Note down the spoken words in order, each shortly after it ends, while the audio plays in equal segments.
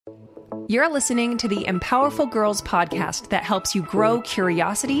You're listening to the Empowerful Girls podcast that helps you grow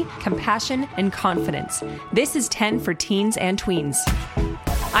curiosity, compassion, and confidence. This is 10 for Teens and Tweens.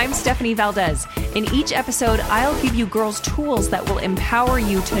 I'm Stephanie Valdez. In each episode, I'll give you girls tools that will empower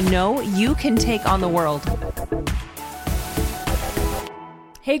you to know you can take on the world.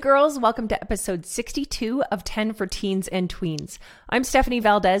 Hey girls, welcome to episode 62 of 10 for Teens and Tweens. I'm Stephanie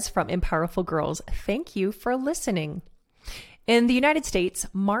Valdez from Empowerful Girls. Thank you for listening. In the United States,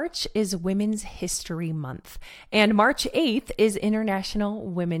 March is Women's History Month, and March 8th is International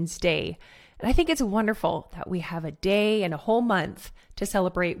Women's Day. And I think it's wonderful that we have a day and a whole month to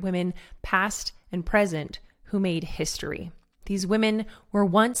celebrate women past and present who made history. These women were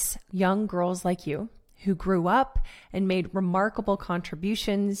once young girls like you who grew up and made remarkable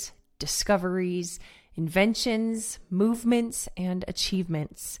contributions, discoveries, inventions, movements, and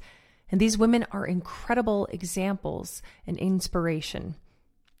achievements. And these women are incredible examples and inspiration.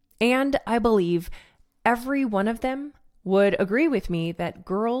 And I believe every one of them would agree with me that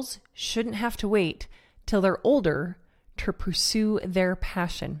girls shouldn't have to wait till they're older to pursue their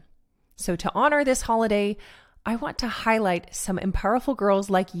passion. So to honor this holiday, I want to highlight some empowerful girls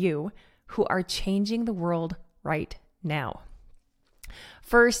like you who are changing the world right now.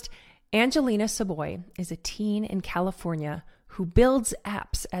 First, Angelina Savoy is a teen in California who builds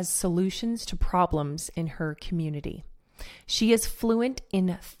apps as solutions to problems in her community. She is fluent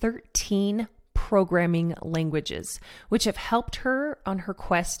in 13 programming languages, which have helped her on her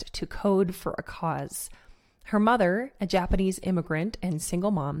quest to code for a cause. Her mother, a Japanese immigrant and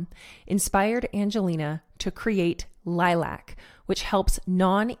single mom, inspired Angelina to create Lilac, which helps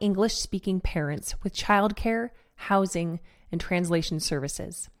non-English speaking parents with childcare, housing, and translation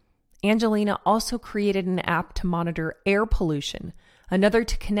services. Angelina also created an app to monitor air pollution, another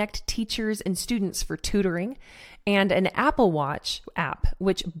to connect teachers and students for tutoring, and an Apple Watch app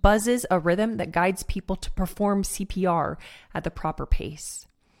which buzzes a rhythm that guides people to perform CPR at the proper pace.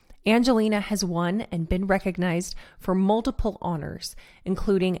 Angelina has won and been recognized for multiple honors,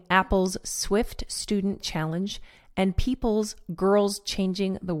 including Apple's Swift Student Challenge and People's Girls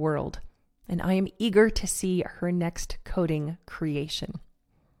Changing the World. And I am eager to see her next coding creation.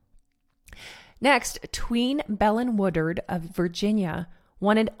 Next, tween Belen Woodard of Virginia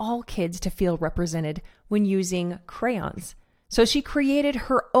wanted all kids to feel represented when using crayons. So she created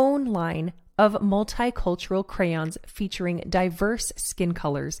her own line of multicultural crayons featuring diverse skin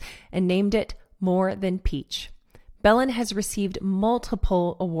colors and named it More Than Peach. Belen has received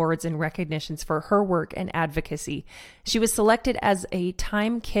multiple awards and recognitions for her work and advocacy. She was selected as a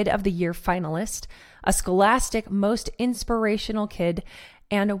Time Kid of the Year finalist, a Scholastic Most Inspirational Kid,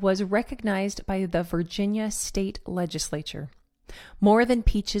 and was recognized by the Virginia State Legislature. More Than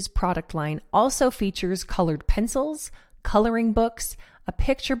Peach's product line also features colored pencils, coloring books, a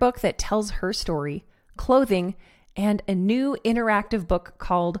picture book that tells her story, clothing, and a new interactive book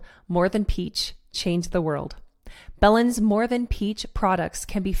called More Than Peach, Change the World. Belen's More Than Peach products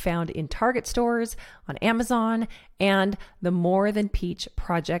can be found in Target stores, on Amazon, and the More Than Peach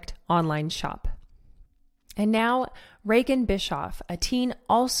Project online shop. And now, Reagan Bischoff, a teen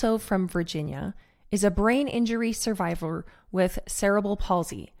also from Virginia, is a brain injury survivor with cerebral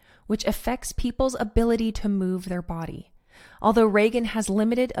palsy, which affects people's ability to move their body. Although Reagan has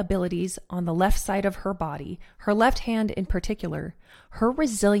limited abilities on the left side of her body, her left hand in particular, her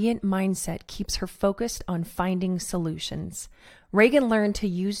resilient mindset keeps her focused on finding solutions. Reagan learned to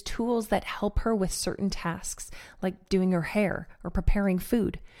use tools that help her with certain tasks, like doing her hair or preparing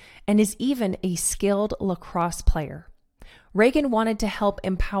food, and is even a skilled lacrosse player. Reagan wanted to help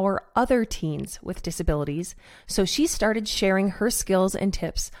empower other teens with disabilities, so she started sharing her skills and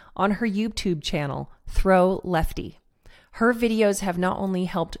tips on her YouTube channel, Throw Lefty. Her videos have not only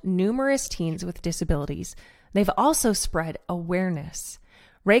helped numerous teens with disabilities, they've also spread awareness.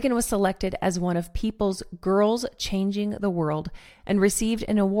 Reagan was selected as one of People's Girls Changing the World and received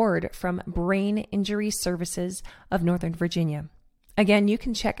an award from Brain Injury Services of Northern Virginia. Again, you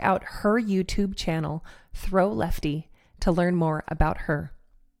can check out her YouTube channel, Throw Lefty, to learn more about her.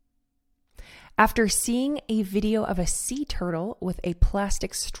 After seeing a video of a sea turtle with a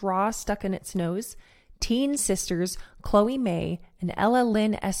plastic straw stuck in its nose, teen sisters Chloe May and Ella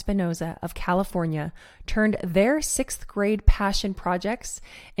Lynn Espinoza of California turned their 6th grade passion projects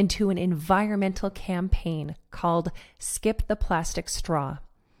into an environmental campaign called Skip the Plastic Straw.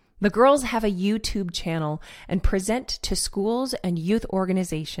 The girls have a YouTube channel and present to schools and youth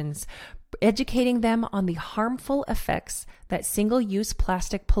organizations, educating them on the harmful effects that single-use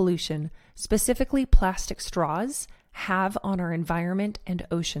plastic pollution, specifically plastic straws, have on our environment and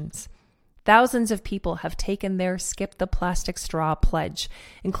oceans. Thousands of people have taken their Skip the Plastic Straw pledge,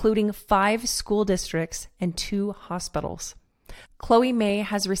 including 5 school districts and 2 hospitals. Chloe May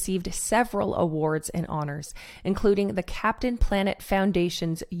has received several awards and honors, including the Captain Planet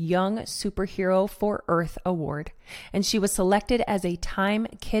Foundation's Young Superhero for Earth Award, and she was selected as a Time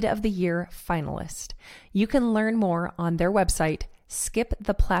Kid of the Year finalist. You can learn more on their website,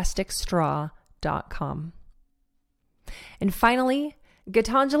 skiptheplasticstraw.com. And finally,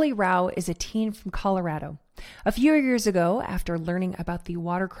 Gitanjali Rao is a teen from Colorado. A few years ago, after learning about the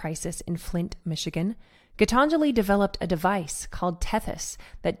water crisis in Flint, Michigan, Gitanjali developed a device called Tethys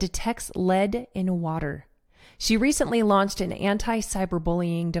that detects lead in water. She recently launched an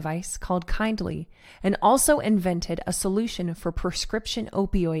anti-cyberbullying device called Kindly and also invented a solution for prescription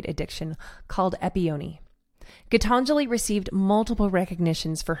opioid addiction called Epione. Gitanjali received multiple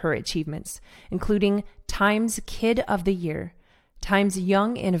recognitions for her achievements, including Time's Kid of the Year, Time's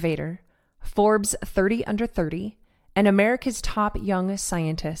Young Innovator, Forbes 30 Under 30, and America's Top Young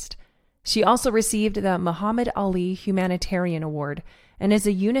Scientist. She also received the Muhammad Ali Humanitarian Award and is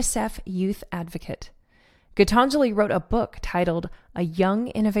a UNICEF youth advocate. Gitanjali wrote a book titled A Young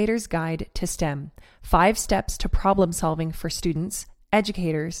Innovator's Guide to STEM, 5 Steps to Problem Solving for Students,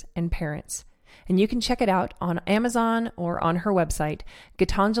 Educators, and Parents. And you can check it out on Amazon or on her website,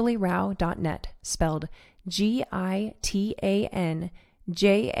 gitanjalirao.net, spelled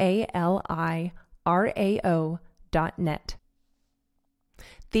GITANJALIRAO.net.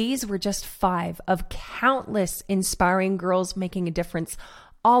 These were just 5 of countless inspiring girls making a difference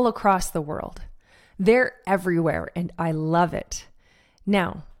all across the world. They're everywhere, and I love it.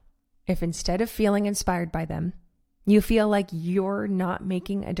 Now, if instead of feeling inspired by them, you feel like you're not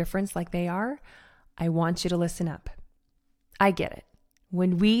making a difference like they are, I want you to listen up. I get it.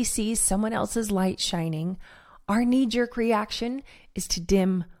 When we see someone else's light shining, our knee-jerk reaction is to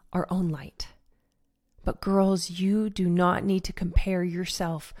dim our own light. But girls, you do not need to compare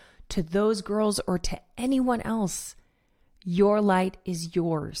yourself to those girls or to anyone else. Your light is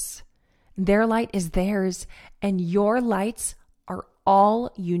yours. Their light is theirs, and your lights are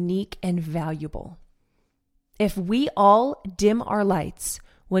all unique and valuable. If we all dim our lights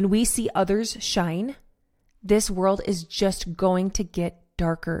when we see others shine, this world is just going to get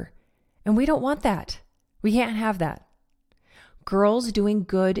darker. And we don't want that. We can't have that. Girls doing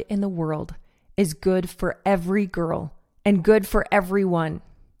good in the world is good for every girl and good for everyone.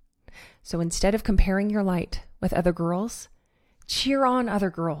 So instead of comparing your light with other girls, cheer on other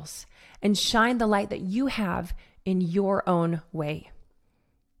girls and shine the light that you have in your own way.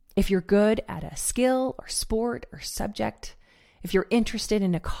 If you're good at a skill or sport or subject, if you're interested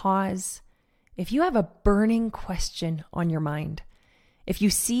in a cause, if you have a burning question on your mind, if you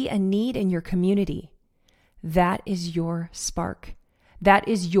see a need in your community, that is your spark. That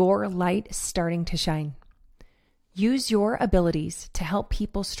is your light starting to shine. Use your abilities to help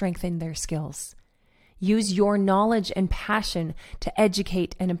people strengthen their skills. Use your knowledge and passion to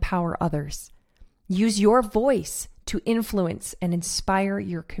educate and empower others. Use your voice to influence and inspire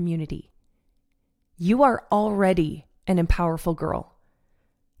your community. You are already an empowerful girl.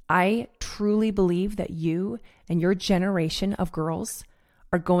 I truly believe that you and your generation of girls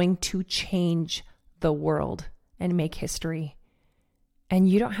are going to change the world and make history. And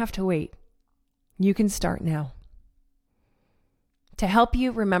you don't have to wait. You can start now. To help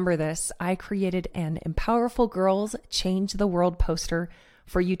you remember this, I created an Empowerful Girls Change the World poster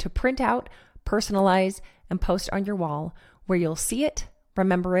for you to print out, personalize, and post on your wall where you'll see it,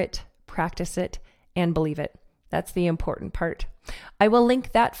 remember it, practice it, and believe it. That's the important part. I will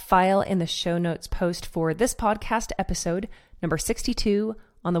link that file in the show notes post for this podcast episode, number 62,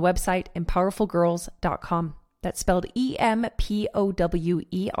 on the website empowerfulgirls.com. That's spelled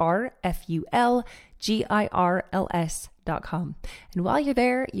EMPOWERFULGIRLS.com. And while you're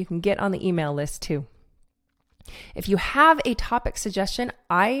there, you can get on the email list too. If you have a topic suggestion,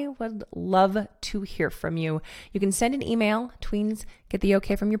 I would love to hear from you. You can send an email. Tweens, get the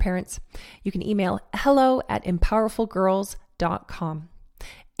okay from your parents. You can email hello@empowerfulgirls.com.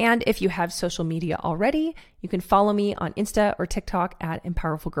 And if you have social media already, you can follow me on Insta or TikTok at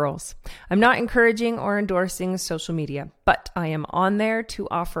Empowerful Girls. I'm not encouraging or endorsing social media, but I am on there to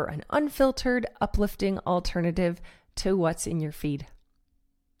offer an unfiltered, uplifting alternative to what's in your feed.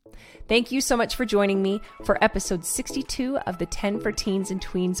 Thank you so much for joining me for episode 62 of the 10 for Teens and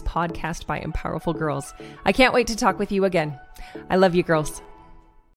Tweens podcast by Empowerful Girls. I can't wait to talk with you again. I love you, girls.